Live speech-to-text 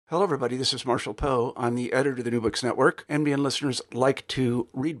Hello, everybody. This is Marshall Poe. I'm the editor of the New Books Network. NBN listeners like to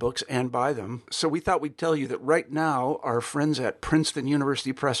read books and buy them. So we thought we'd tell you that right now, our friends at Princeton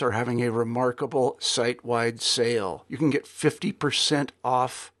University Press are having a remarkable site-wide sale. You can get 50%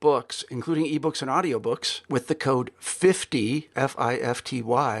 off books, including ebooks and audiobooks, with the code 50,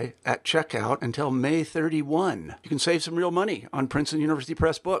 F-I-F-T-Y, at checkout until May 31. You can save some real money on Princeton University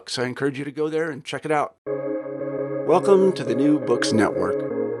Press books. I encourage you to go there and check it out. Welcome to the New Books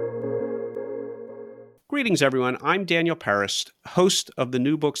Network. Greetings, everyone. I'm Daniel Paris, host of the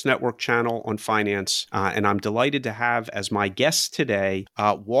New Books Network channel on finance, and I'm delighted to have as my guests today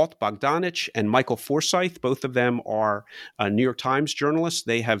Walt Bogdanich and Michael Forsythe. Both of them are New York Times journalists.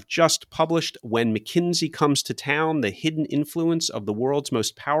 They have just published When McKinsey Comes to Town, The Hidden Influence of the World's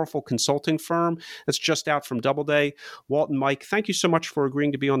Most Powerful Consulting Firm. That's just out from Doubleday. Walt and Mike, thank you so much for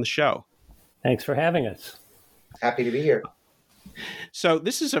agreeing to be on the show. Thanks for having us. Happy to be here. So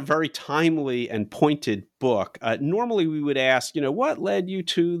this is a very timely and pointed book. Normally we would ask, what led you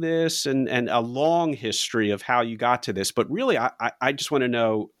to this and a long history of how you got to this. But really, I just want to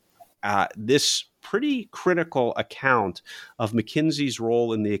know this pretty critical account of McKinsey's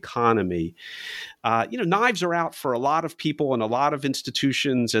role in the economy. Knives are out for a lot of people and a lot of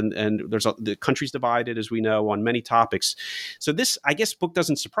institutions, and the country's divided, as we know, on many topics. So this, I guess, book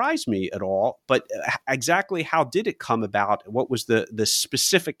doesn't surprise me at all. But exactly how did it come about? What was the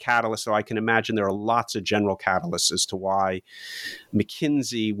specific catalyst? So I can imagine there are lots of general catalysts as to why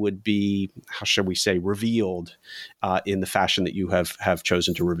McKinsey would be, how shall we say, revealed in the fashion that you have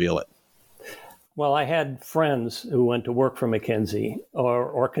chosen to reveal it. Well, I had friends who went to work for McKinsey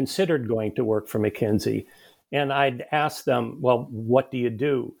or considered going to work for McKinsey. And I'd ask them, well, what do you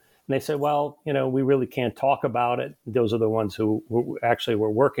do? And they said, well, we really can't talk about it. Those are the ones who actually were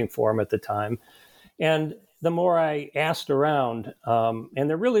working for them at the time. And the more I asked around, and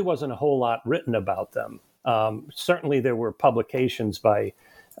there really wasn't a whole lot written about them. Certainly there were publications by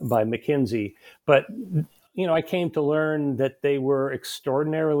McKinsey, but I came to learn that they were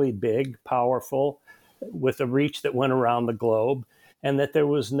extraordinarily big, powerful, with a reach that went around the globe, and that there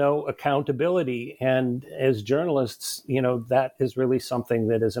was no accountability. And as journalists, that is really something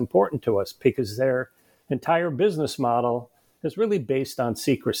that is important to us because their entire business model is really based on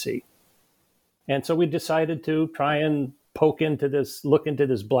secrecy. And so we decided to try and look into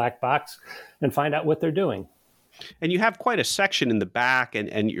this black box and find out what they're doing. And you have quite a section in the back,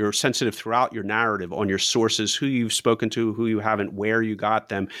 and you're sensitive throughout your narrative on your sources, who you've spoken to, who you haven't, where you got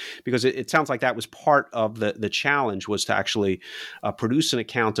them, because it sounds like that was part of the challenge, was to actually produce an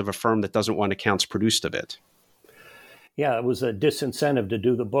account of a firm that doesn't want accounts produced of it. Yeah, it was a disincentive to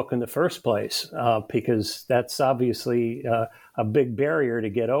do the book in the first place, because that's obviously a big barrier to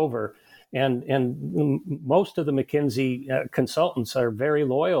get over. And most of the McKinsey consultants are very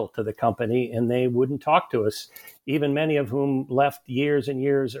loyal to the company, and they wouldn't talk to us, even many of whom left years and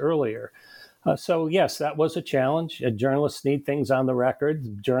years earlier. So yes, that was a challenge. Journalists need things on the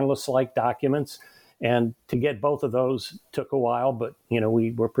record. Journalists like documents. And to get both of those took a while, but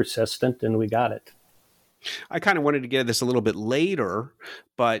we were persistent and we got it. I kind of wanted to get this a little bit later,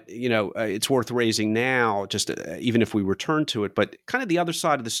 but, it's worth raising now, just even if we return to it. But kind of the other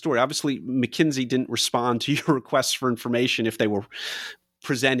side of the story, obviously, McKinsey didn't respond to your requests for information if they were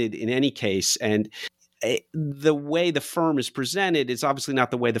presented in any case. And the way the firm is presented is obviously not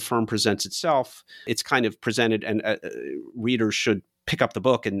the way the firm presents itself. It's kind of presented, and readers should pick up the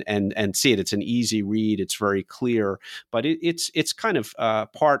book and see it. It's an easy read. It's very clear, but it's kind of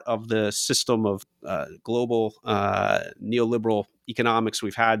part of the system of global neoliberal economics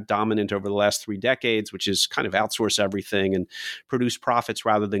we've had dominant over the last 3 decades, which is kind of outsource everything and produce profits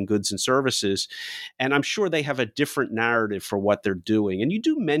rather than goods and services. And I'm sure they have a different narrative for what they're doing. And you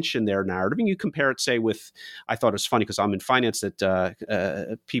do mention their narrative, and you compare it, say, with, I thought it was funny because I'm in finance,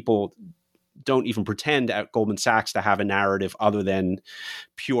 that people don't even pretend at Goldman Sachs to have a narrative other than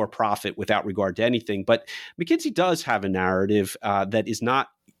pure profit without regard to anything. But McKinsey does have a narrative that is not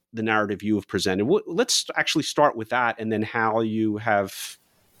the narrative you have presented. Let's actually start with that, and then how you have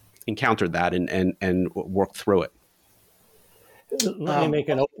encountered that and worked through it. Let me make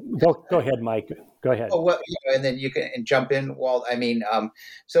an go ahead, Mike. Go ahead. Oh, well, and then you can jump in, Walt.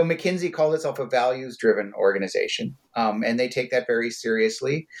 So McKinsey called itself a values-driven organization, and they take that very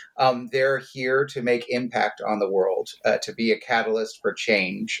seriously. They're here to make impact on the world, to be a catalyst for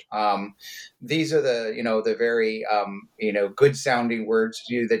change. These are the very good sounding words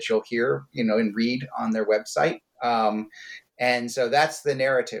that you'll hear and read on their website. And so that's the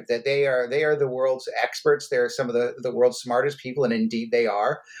narrative, that they are the world's experts. They're some of the world's smartest people, and indeed they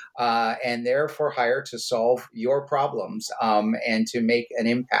are. And they're for hire to solve your problems and to make an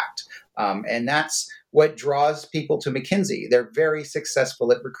impact. And that's what draws people to McKinsey. They're very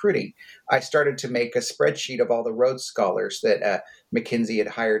successful at recruiting. I started to make a spreadsheet of all the Rhodes Scholars that McKinsey had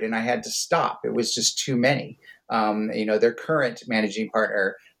hired, and I had to stop. It was just too many. Their current managing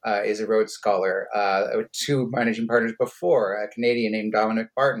partner is a Rhodes Scholar. 2 managing partners before, a Canadian named Dominic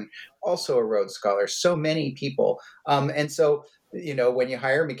Barton, also a Rhodes Scholar. So many people. And so, when you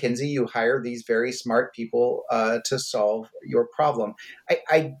hire McKinsey, you hire these very smart people to solve your problem.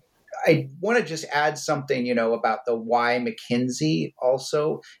 I want to just add something, about the why McKinsey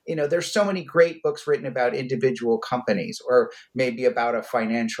also. There's so many great books written about individual companies, or maybe about a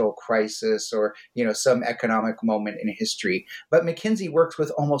financial crisis, or, some economic moment in history. But McKinsey works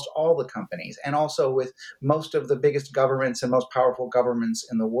with almost all the companies, and also with most of the biggest governments and most powerful governments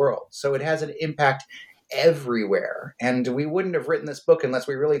in the world. So it has an impact everywhere. And we wouldn't have written this book unless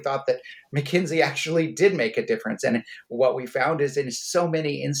we really thought that McKinsey actually did make a difference. And what we found is, in so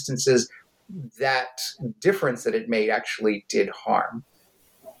many instances, that difference that it made actually did harm.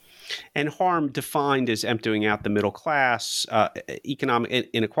 And harm defined as emptying out the middle class, economic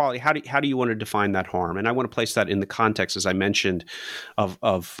inequality. How do you want to define that harm? And I want to place that in the context, as I mentioned, of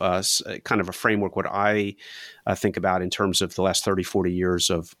kind of a framework, what I think about in terms of the last 30, 40 years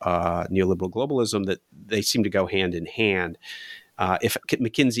of neoliberal globalism, that they seem to go hand in hand. If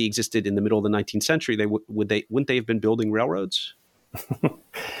McKinsey existed in the middle of the 19th century, wouldn't they have been building railroads?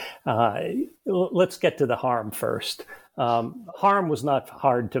 Let's get to the harm first. Harm was not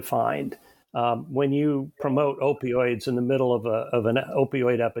hard to find. When you promote opioids in the middle of an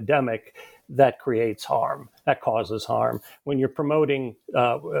opioid epidemic, that creates harm. That causes harm. When you're promoting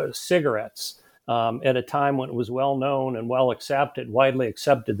cigarettes at a time when it was well known and widely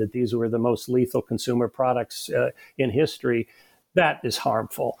accepted that these were the most lethal consumer products in history, that is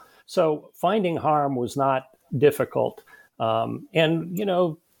harmful. So finding harm was not difficult. There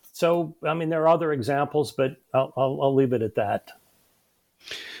are other examples, but I'll leave it at that.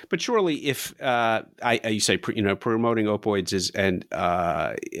 But surely, if you say promoting opioids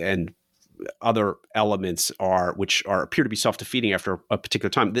and other elements appear to be self-defeating after a particular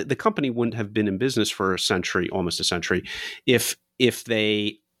time, the company wouldn't have been in business for almost a century, if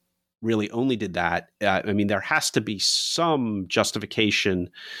they really only did that. There has to be some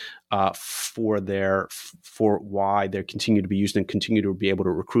justification for why they continue to be used and continue to be able to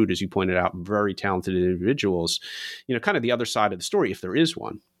recruit, as you pointed out, very talented individuals. Kind of the other side of the story, if there is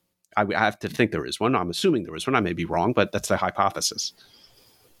one. I have to think there is one. I'm assuming there is one. I may be wrong, but that's the hypothesis.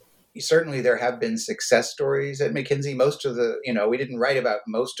 Certainly there have been success stories at McKinsey. Most of we didn't write about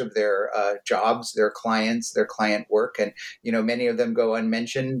most of their jobs, their clients, their client work. And, many of them go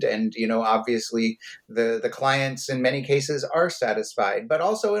unmentioned. And, obviously the clients in many cases are satisfied, but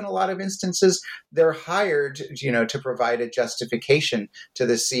also in a lot of instances, they're hired, to provide a justification to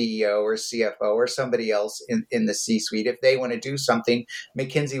the CEO or CFO or somebody else in the C-suite. If they want to do something,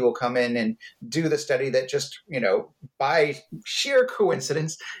 McKinsey will come in and do the study that just, by sheer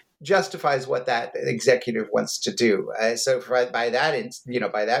coincidence, justifies what that executive wants to do. By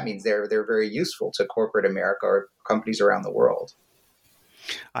that means they're very useful to corporate America or companies around the world.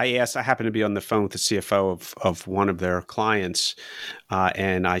 I happened to be on the phone with the CFO of one of their clients,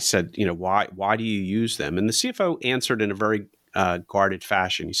 and I said, why do you use them? And the CFO answered in a very guarded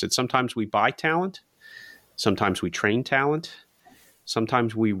fashion. He said, sometimes we buy talent, sometimes we train talent,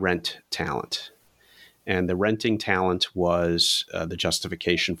 sometimes we rent talent. And the renting talent was the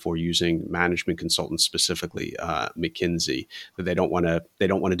justification for using management consultants, specifically McKinsey. That they don't want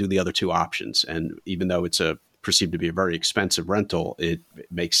to do the other two options. And even though it's perceived to be a very expensive rental, it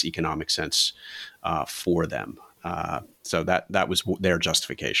makes economic sense for them. So that was their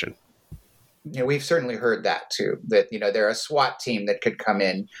justification. We've certainly heard that too. That they're a SWAT team that could come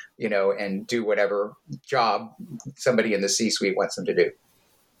in, and do whatever job somebody in the C-suite wants them to do.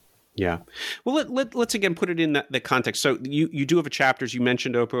 Yeah. Well, let's again put it in the context. So you do have chapters. You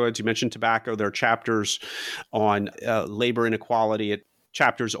mentioned opioids. You mentioned tobacco. There are chapters on labor inequality,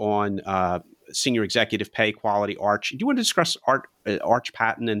 chapters on senior executive pay, quality. Arch. Do you want to discuss Arch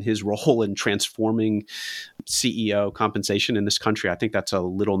Patton and his role in transforming CEO compensation in this country? I think that's a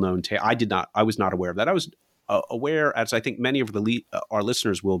little known tale. I was not aware of that. I was aware, as I think many of our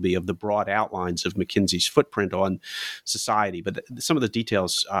listeners will be, of the broad outlines of McKinsey's footprint on society. But some of the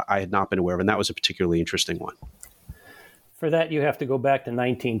details I had not been aware of, and that was a particularly interesting one. For that, you have to go back to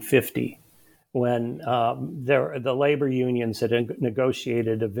 1950, when the labor unions had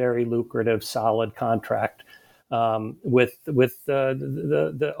negotiated a very lucrative, solid contract with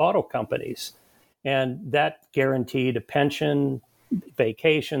the auto companies, and that guaranteed a pension,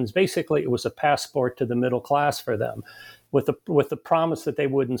 vacations. Basically, it was a passport to the middle class for them, with the promise that they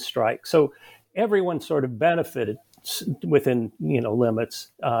wouldn't strike. So everyone sort of benefited within limits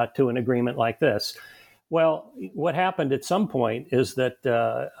to an agreement like this. Well, what happened at some point is that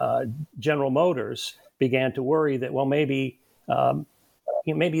General Motors began to worry that, well, maybe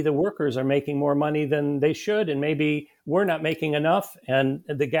the workers are making more money than they should, and maybe we're not making enough, and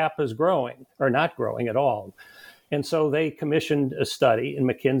the gap is growing or not growing at all. And so they commissioned a study, and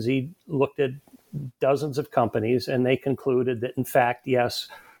McKinsey looked at dozens of companies, and they concluded that, in fact, yes,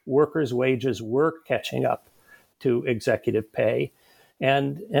 workers' wages were catching up to executive pay.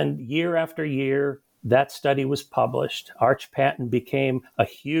 And year after year, that study was published. Arch Patent became a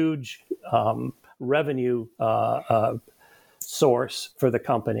huge revenue source for the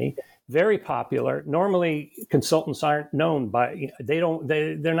company. Very popular. Normally, consultants aren't known by,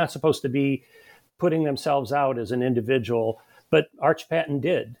 they're not supposed to be putting themselves out as an individual, but Arch Patent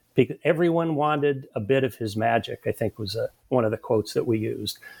did, because everyone wanted a bit of his magic, I think was one of the quotes that we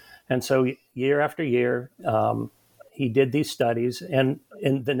used. And so year after year, he did these studies, and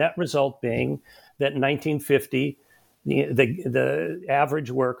the net result being that in 1950, the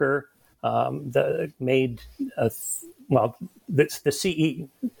average worker made the CE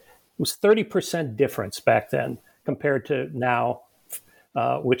was 30% difference back then compared to now,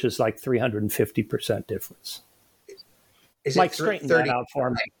 which is like 350% difference. Is Mike, straighten that out for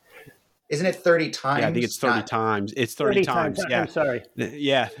me. Isn't it 30 times? Yeah, I think it's 30 times. It's 30 times. Yeah. I'm sorry.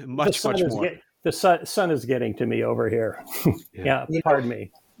 Yeah, much more. The sun is getting to me over here. Yeah, pardon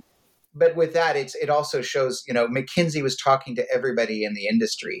me. But with that, it also shows, McKinsey was talking to everybody in the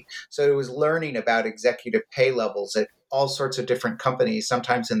industry. So it was learning about executive pay levels at all sorts of different companies,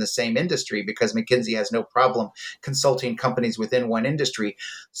 sometimes in the same industry, because McKinsey has no problem consulting companies within one industry.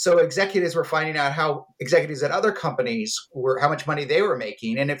 So executives were finding out how executives at other companies how much money they were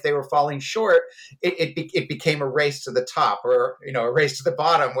making. And if they were falling short, it became a race to the top, or, a race to the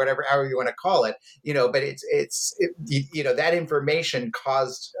bottom, however you want to call it, but that information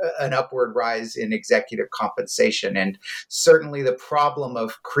caused an upward rise in executive compensation. And certainly the problem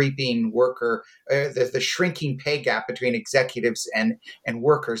of creeping the shrinking pay gap between executives and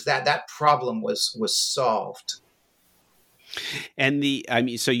workers, that problem was solved. And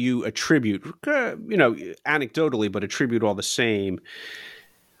so you attribute, anecdotally, but attribute all the same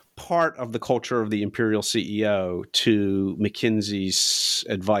part of the culture of the Imperial CEO to McKinsey's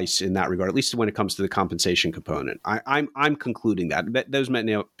advice in that regard, at least when it comes to the compensation component. I'm concluding that those may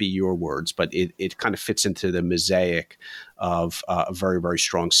not be your words, but it kind of fits into the mosaic of a very, very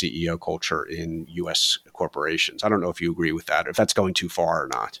strong CEO culture in U.S. corporations. I don't know if you agree with that, or if that's going too far or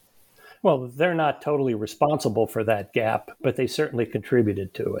not. Well, they're not totally responsible for that gap, but they certainly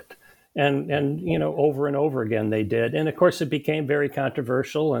contributed to it. And over and over again they did. And of course, it became very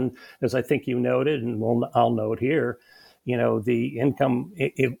controversial. And as I think you noted, and I'll note here, the income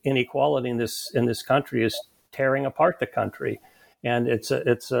inequality in this country is tearing apart the country, and it's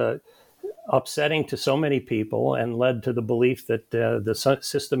upsetting to so many people, and led to the belief that the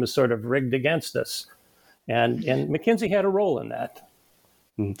system is sort of rigged against us. And McKinsey had a role in that.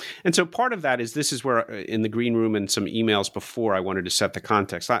 And so part of that is, this is where in the green room and some emails before, I wanted to set the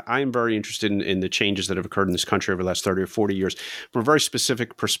context. I am very interested in the changes that have occurred in this country over the last 30 or 40 years from a very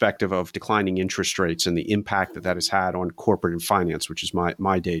specific perspective of declining interest rates and the impact that has had on corporate and finance, which is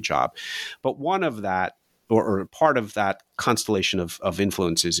my day job. But one of that, or part of that constellation of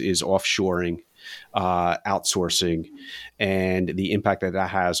influences, is offshoring, outsourcing, and the impact that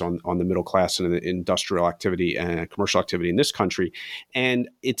has on the middle class and the industrial activity and commercial activity in this country. And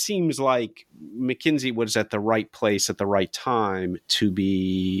it seems like McKinsey was at the right place at the right time to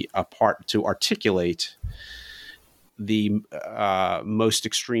be to articulate the most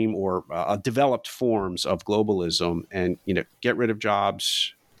extreme or developed forms of globalism, and get rid of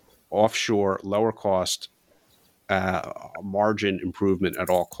jobs, offshore, lower cost, margin improvement at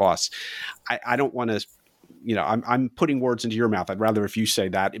all costs. I don't want to, I'm putting words into your mouth. I'd rather if you say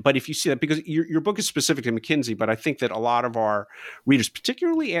that. But if you see that, because your book is specific to McKinsey, but I think that a lot of our readers,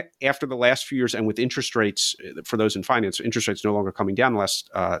 particularly after the last few years, and with interest rates, for those in finance, interest rates no longer coming down the last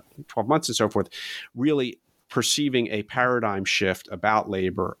 12 months and so forth, really perceiving a paradigm shift about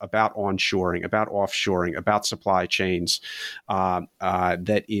labor, about onshoring, about offshoring, about supply chains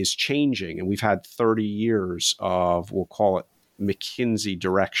that is changing. And we've had 30 years of, we'll call it, McKinsey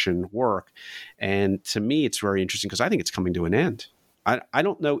direction work. And to me, it's very interesting because I think it's coming to an end. I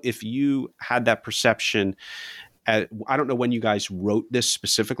don't know if you had that perception I don't know when you guys wrote this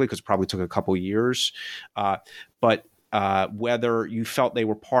specifically, because it probably took a couple years, but whether you felt they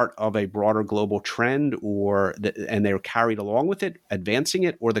were part of a broader global trend, and they were carried along with it, advancing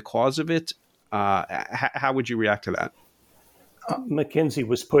it, or the cause of it. How would you react to that? McKinsey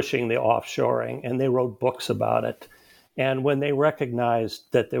was pushing the offshoring, and they wrote books about it. And when they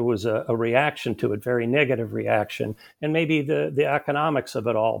recognized that there was a reaction to it, very negative reaction, and maybe the economics of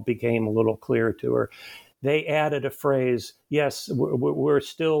it all became a little clearer to her, they added a phrase, yes, we're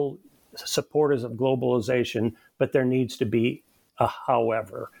still supporters of globalization, but there needs to be a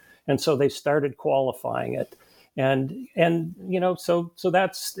however. And so they started qualifying it. And so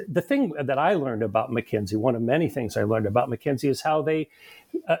that's the thing that I learned about McKinsey. One of many things I learned about McKinsey is how they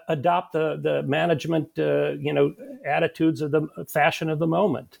adopt the management attitudes of the fashion of the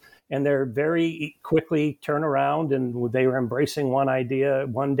moment, and they're very quickly turn around, and they were embracing one idea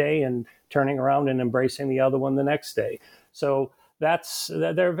one day and turning around and embracing the other one the next day. So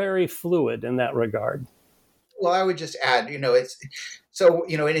they're very fluid in that regard. Well, I would just add, it's so,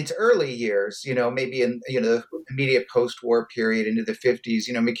 in its early years, maybe in, the immediate post-war period into the 50s,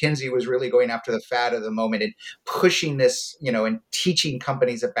 McKinsey was really going after the fad of the moment and pushing this, and teaching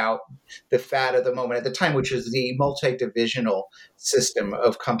companies about the fad of the moment at the time, which is the multi-divisional system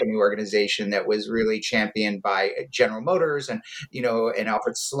of company organization that was really championed by General Motors and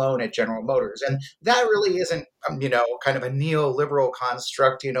Alfred Sloan at General Motors. And that really isn't, kind of a neoliberal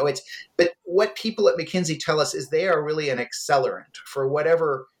construct, but what people at McKinsey tell us is they are really an accelerant for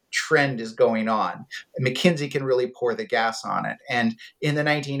whatever trend is going on. McKinsey can really pour the gas on it. And in the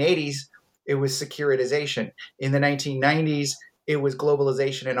 1980s, it was securitization. In the 1990s, it was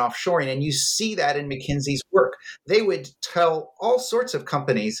globalization and offshoring. And you see that in McKinsey's work. They would tell all sorts of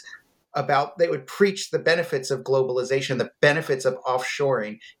companies they would preach the benefits of globalization, the benefits of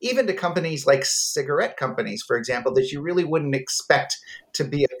offshoring, even to companies like cigarette companies, for example, that you really wouldn't expect to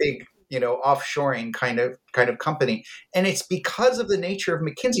be a big offshoring kind of company. And it's because of the nature of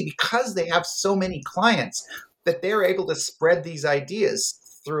McKinsey, because they have so many clients, that they're able to spread these ideas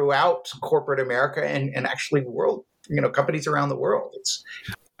throughout corporate America and actually world, companies around the world.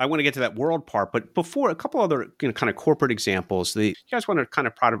 I want to get to that world part, but before, a couple other kind of corporate examples. You guys want to kind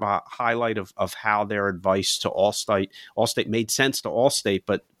of provide a highlight of how their advice to Allstate made sense to Allstate,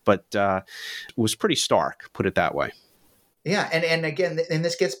 but was pretty stark, put it that way. Yeah, and again, and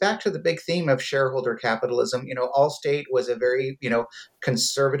this gets back to the big theme of shareholder capitalism. Allstate was a very,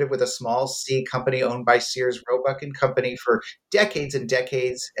 conservative with a small C company owned by Sears, Roebuck and Company for decades and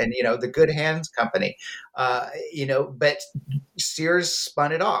decades, and the Good Hands Company. But Sears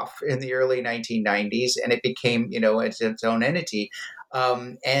spun it off in the early 1990s, and it became, its own entity.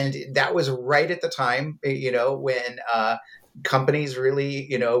 And that was right at the time, when companies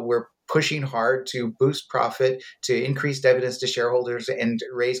really, were pushing hard to boost profit, to increase dividends to shareholders, and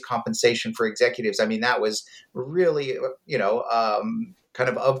raise compensation for executives. I mean, that was really, kind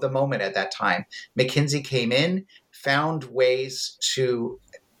of the moment at that time. McKinsey came in, found ways to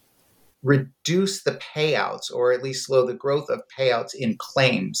reduce the payouts, or at least slow the growth of payouts in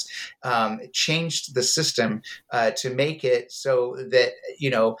claims. It changed the system to make it so that,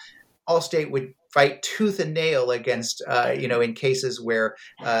 Allstate would fight tooth and nail against, in cases where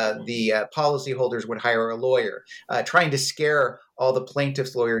the policyholders would hire a lawyer, trying to scare all the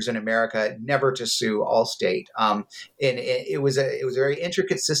plaintiffs' lawyers in America never to sue Allstate. And it was a very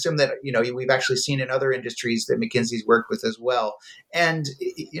intricate system that, we've actually seen in other industries that McKinsey's worked with as well. And,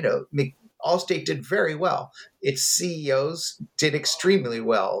 Allstate did very well. Its CEOs did extremely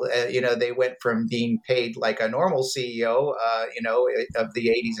well. They went from being paid like a normal CEO, of the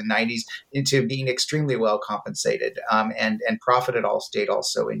 80s and 90s, into being extremely well compensated. And profit at Allstate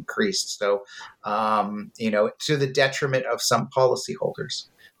also increased. So, to the detriment of some policyholders.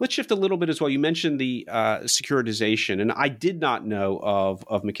 Let's shift a little bit as well. You mentioned the securitization, and I did not know of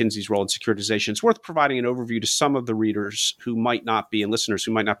McKinsey's role in securitization. It's worth providing an overview to some of the readers who might not be, and listeners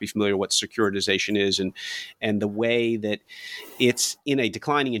who might not be familiar with what securitization is, and the way that it's in a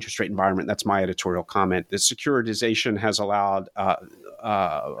declining interest rate environment. That's my editorial comment. That securitization has allowed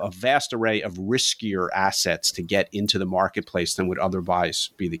a vast array of riskier assets to get into the marketplace than would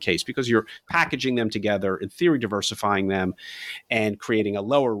otherwise be the case, because you're packaging them together, in theory diversifying them, and creating a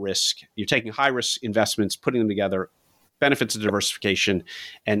lower risk. You're taking high risk investments, putting them together, benefits of diversification,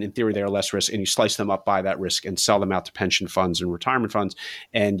 and in theory they're less risk, and you slice them up by that risk and sell them out to pension funds and retirement funds.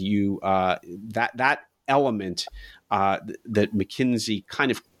 And you that element that McKinsey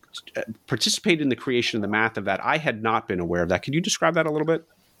kind of participated in the creation of the math of that. I had not been aware of that. Could you describe that a little bit?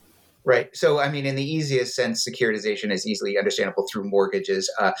 Right. So, I mean, in the easiest sense, securitization is easily understandable through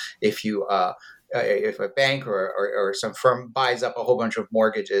mortgages. If you if a bank or some firm buys up a whole bunch of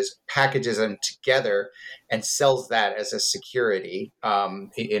mortgages, packages them together, and sells that as a security,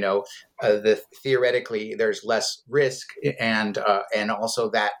 theoretically there's less risk, and also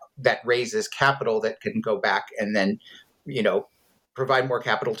that raises capital that can go back and then provide more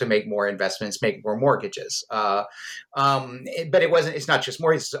capital to make more investments, make more mortgages. But it's not just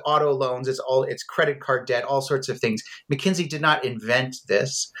mortgages, it's auto loans, it's credit card debt, all sorts of things. McKinsey did not invent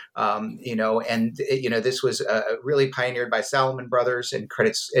this, this was really pioneered by Salomon Brothers and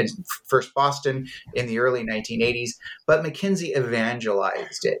First Boston in the early 1980s, but McKinsey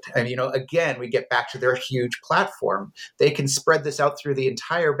evangelized it. And, again, we get back to their huge platform. They can spread this out through the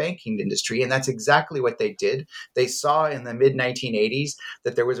entire banking industry, and that's exactly what they did. They saw in the mid 1980s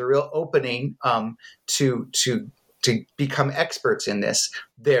that there was a real opening to become experts in this.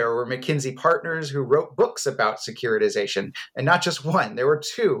 There were McKinsey partners who wrote books about securitization, and not just one, there were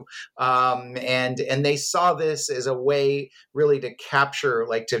two. And they saw this as a way really to capture,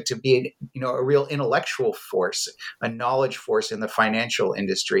 to be a real intellectual force, a knowledge force in the financial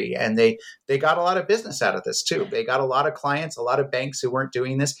industry. And they got a lot of business out of this too. They got a lot of clients, a lot of banks who weren't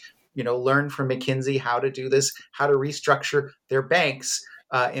doing this, learned from McKinsey how to do this, how to restructure their banks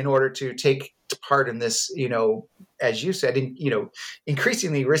in order to take part in this, as you said,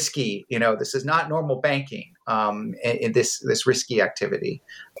 increasingly risky. This is not normal banking. In this risky activity,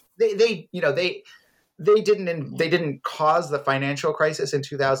 they didn't cause the financial crisis in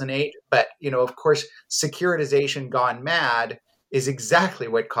 2008, but of course, securitization gone mad is exactly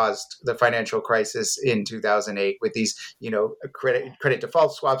what caused the financial crisis in 2008 with these, credit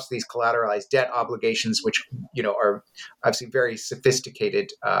default swaps, these collateralized debt obligations, which, are obviously very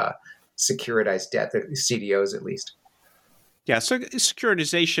sophisticated securitized debt, the CDOs at least. Yeah, so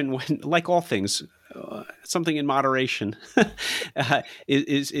securitization, like all things, something in moderation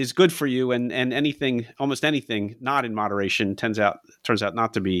is good for you, and almost anything not in moderation turns out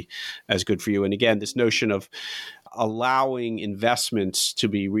not to be as good for you. And again, this notion of allowing investments to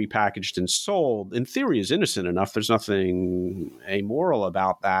be repackaged and sold, in theory, is innocent enough. There's nothing amoral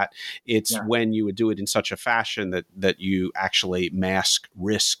about that. It's when you would do it in such a fashion that you actually mask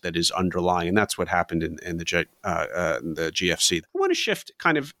risk that is underlying, and that's what happened in the GFC. I want to shift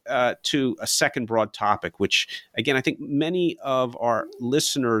kind of to a second broad topic, which, again, I think many of our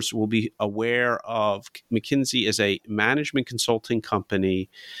listeners will be aware of. McKinsey is a management consulting company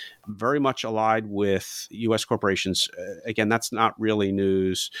very much allied with U.S. corporations. Again, that's not really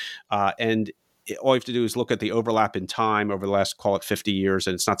news. And all you have to do is look at the overlap in time over the last, call it 50 years,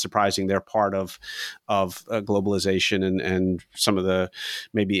 and it's not surprising they're part of globalization and some of the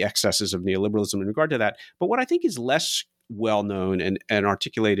maybe excesses of neoliberalism in regard to that. But what I think is less well known and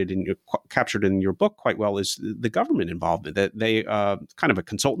articulated captured in your book quite well is the government involvement, that they kind of a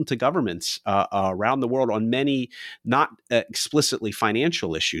consultant to governments around the world on many not explicitly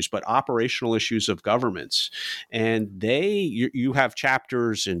financial issues, but operational issues of governments. And you have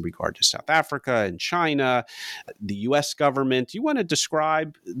chapters in regard to South Africa and China, the U.S. government. Do you want to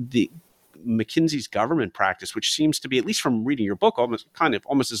describe the McKinsey's government practice, which seems to be, at least from reading your book, almost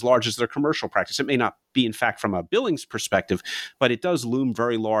as large as their commercial practice? It may not be, in fact, from a billings perspective, but it does loom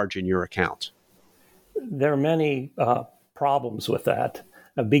very large in your account. There are many problems with that,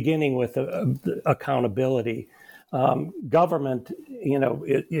 beginning with accountability. Government,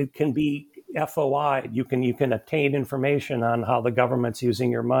 it can be FOI. You can obtain information on how the government's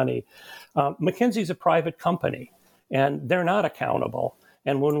using your money. McKinsey's a private company, and they're not accountable.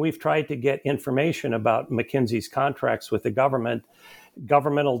 And when we've tried to get information about McKinsey's contracts with the government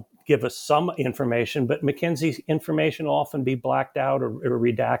will give us some information, but McKinsey's information will often be blacked out or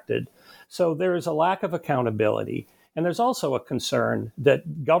redacted. So there is a lack of accountability. And there's also a concern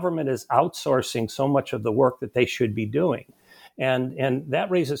that government is outsourcing so much of the work that they should be doing. And that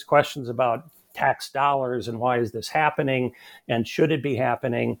raises questions about tax dollars and why is this happening and should it be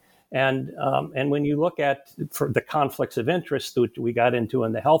happening? And when you look at for the conflicts of interest that we got into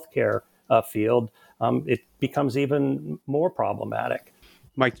in the healthcare field, it becomes even more problematic.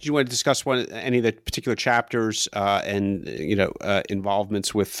 Mike, did you want to discuss any of the particular chapters and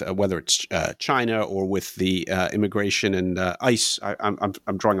involvements with whether it's China or with the immigration and ICE?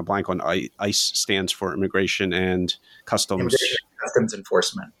 I'm drawing a blank on ICE stands for Immigration and Customs. Customs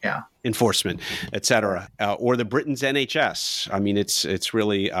enforcement, enforcement, et cetera, or the Britain's NHS. I mean, it's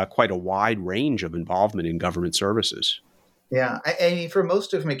really quite a wide range of involvement in government services. Yeah, I mean, for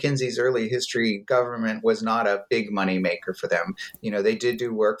most of McKinsey's early history, government was not a big money maker for them. They did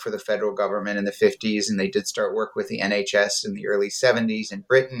do work for the federal government in the 50s, and they did start work with the NHS in the early 70s in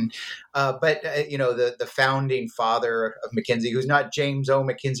Britain. The founding father of McKinsey, who's not James O.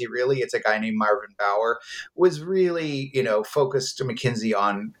 McKinsey, really, it's a guy named Marvin Bower, was really, focused to McKinsey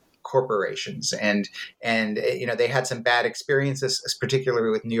on corporations, and they had some bad experiences, particularly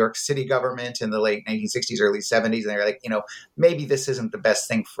with New York City government in the late 1960s, early 70s, and they're like, maybe this isn't the best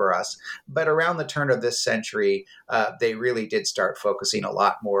thing for us. But around the turn of this century, they really did start focusing a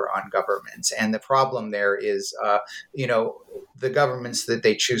lot more on governments, and the problem there is, the governments that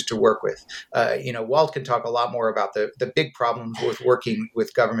they choose to work with. Walt can talk a lot more about the big problems with working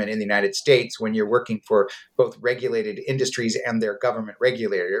with government in the United States when you're working for both regulated industries and their government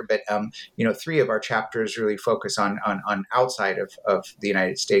regulator. But, three of our chapters really focus on outside of the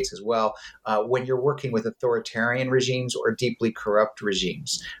United States as well, when you're working with authoritarian regimes or deeply corrupt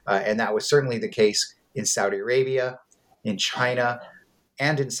regimes. And that was certainly the case in Saudi Arabia, in China,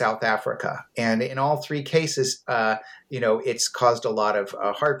 and in South Africa. And in all three cases, it's caused a lot of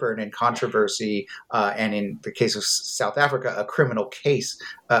heartburn and controversy. And in the case of South Africa, a criminal case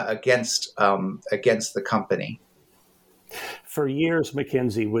against the company. For years,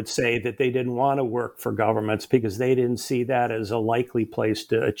 McKinsey would say that they didn't want to work for governments because they didn't see that as a likely place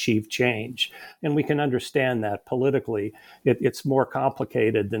to achieve change. And we can understand that politically. It's more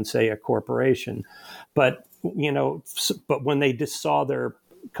complicated than, say, a corporation. But when they just saw their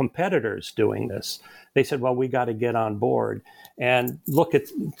competitors doing this, they said, well, we got to get on board. And look at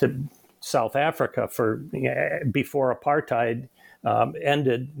South Africa before apartheid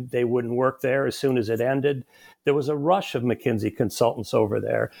ended, they wouldn't work there. As soon as it ended, there was a rush of McKinsey consultants over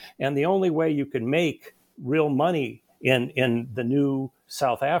there. And the only way you could make real money in the new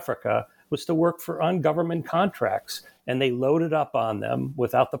South Africa was to work on government contracts. And they loaded up on them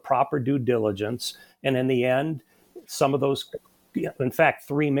without the proper due diligence. And in the end, some of those, in fact,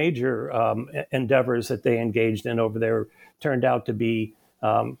 three major endeavors that they engaged in over there turned out to be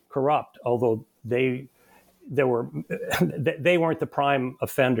corrupt, although they weren't the prime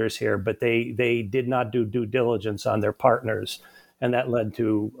offenders here, but they did not do due diligence on their partners, and that led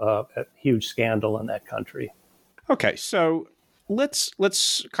to a huge scandal in that country. Okay, so let's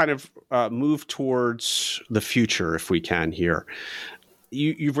kind of move towards the future, if we can. Here,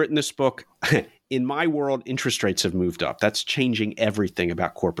 you've written this book. In my world, interest rates have moved up. That's changing everything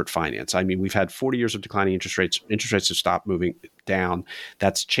about corporate finance. I mean, we've had 40 years of declining interest rates. Interest rates have stopped moving down.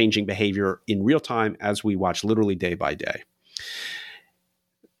 That's changing behavior in real time as we watch, literally day by day.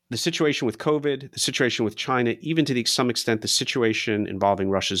 The situation with COVID, the situation with China, even to some extent, the situation involving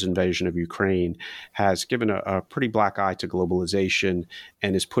Russia's invasion of Ukraine has given a pretty black eye to globalization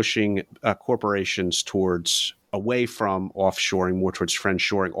and is pushing corporations away from offshoring, more towards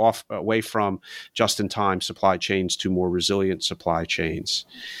friendshoring, away from just-in-time supply chains to more resilient supply chains.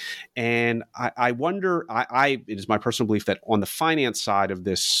 And I wonder, it is my personal belief that on the finance side of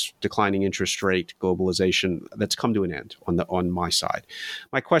this declining interest rate globalization, that's come to an end on my side.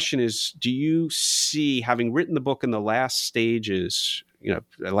 My question is, do you see, having written the book in the last stages, the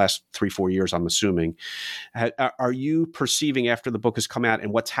last 3-4 years, I'm assuming, are you perceiving after the book has come out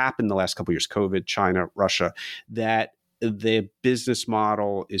and what's happened the last couple of years, COVID, China, Russia, that the business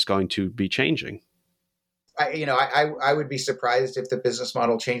model is going to be changing? I would be surprised if the business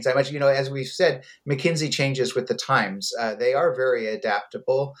model changed that much. As we've said, McKinsey changes with the times. They are very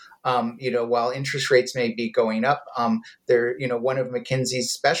adaptable. While interest rates may be going up, they're, one of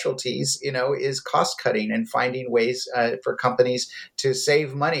McKinsey's specialties, is cost cutting and finding ways for companies to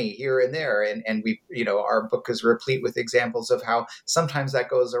save money here and there. And we, our book is replete with examples of how sometimes that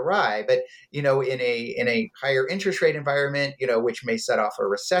goes awry. But, in a higher interest rate environment, which may set off a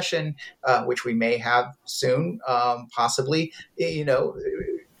recession, which we may have soon, possibly,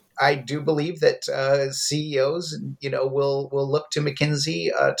 I do believe that CEOs, will look to McKinsey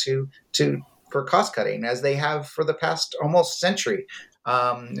for cost cutting, as they have for the past almost century.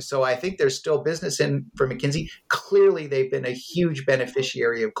 So I think there's still business for McKinsey. Clearly, they've been a huge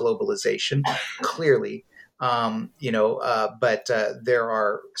beneficiary of globalization. Clearly. But there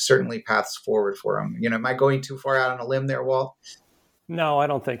are certainly paths forward for them. Am I going too far out on a limb there, Walt? No, I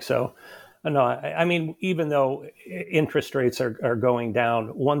don't think so. No, I mean, even though interest rates are going down,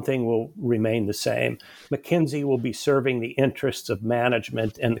 one thing will remain the same. McKinsey will be serving the interests of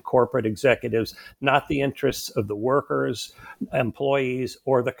management and the corporate executives, not the interests of the workers, employees,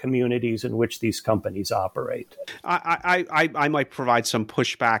 or the communities in which these companies operate. I might provide some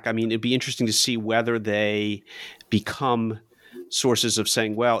pushback. I mean, it'd be interesting to see whether they become sources of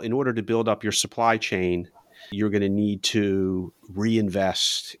saying, well, in order to build up your supply chain, you're going to need to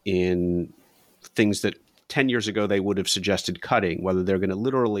reinvest in things that 10 years ago they would have suggested cutting, whether they're going to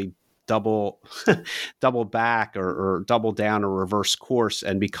literally double back or double down or reverse course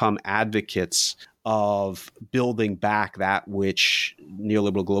and become advocates of building back that which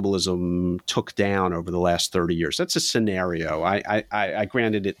neoliberal globalism took down over the last 30 years. That's a scenario. I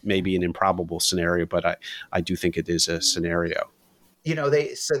granted it may be an improbable scenario, but I do think it is a scenario.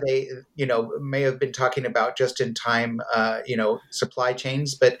 They may have been talking about just in time, supply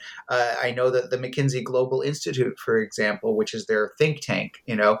chains, but I know that the McKinsey Global Institute, for example, which is their think tank,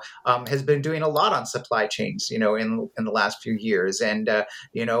 has been doing a lot on supply chains, in the last few years, and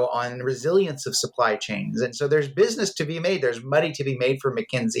on resilience of supply chains. And so there's business to be made. There's money to be made for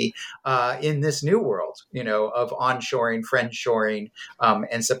McKinsey in this new world, of onshoring, friendshoring,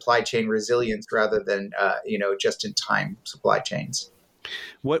 and supply chain resilience rather than just in time supply chains.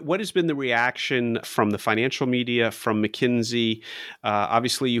 What has been the reaction from the financial media, from McKinsey?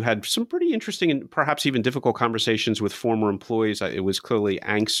 Obviously, you had some pretty interesting and perhaps even difficult conversations with former employees. It was clearly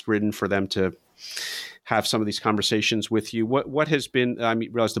angst-ridden for them to have some of these conversations with you. What has been? I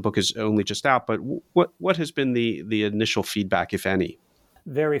realize the book is only just out, but what has been the initial feedback, if any?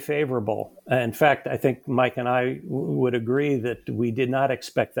 Very favorable. In fact, I think Mike and I would agree that we did not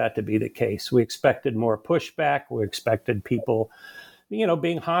expect that to be the case. We expected more pushback. We expected people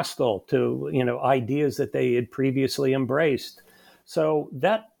being hostile to, ideas that they had previously embraced. So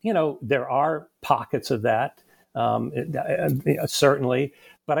that, there are pockets of that, certainly,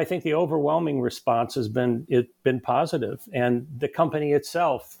 but I think the overwhelming response has been positive. And the company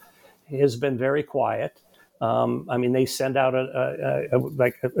itself has been very quiet. They send out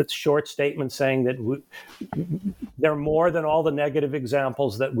a short statement saying that they're more than all the negative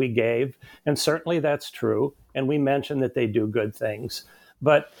examples that we gave. And certainly that's true. And we mentioned that they do good things.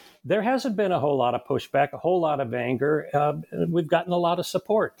 But there hasn't been a whole lot of pushback, a whole lot of anger. We've gotten a lot of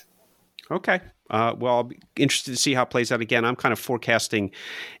support. Okay. Well, I'll be interested to see how it plays out. Again, I'm kind of forecasting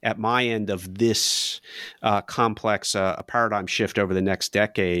at my end of this complex a paradigm shift over the next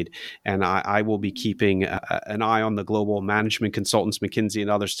decade. And I will be keeping an eye on the global management consultants, McKinsey and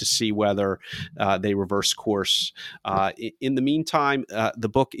others, to see whether they reverse course. In the meantime, the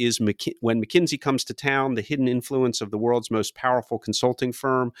book is When McKinsey Comes to Town, The Hidden Influence of the World's Most Powerful Consulting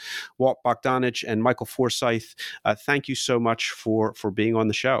Firm. Walt Bogdanich and Michael Forsyth, thank you so much for being on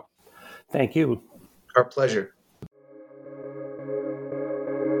the show. Thank you. Our pleasure.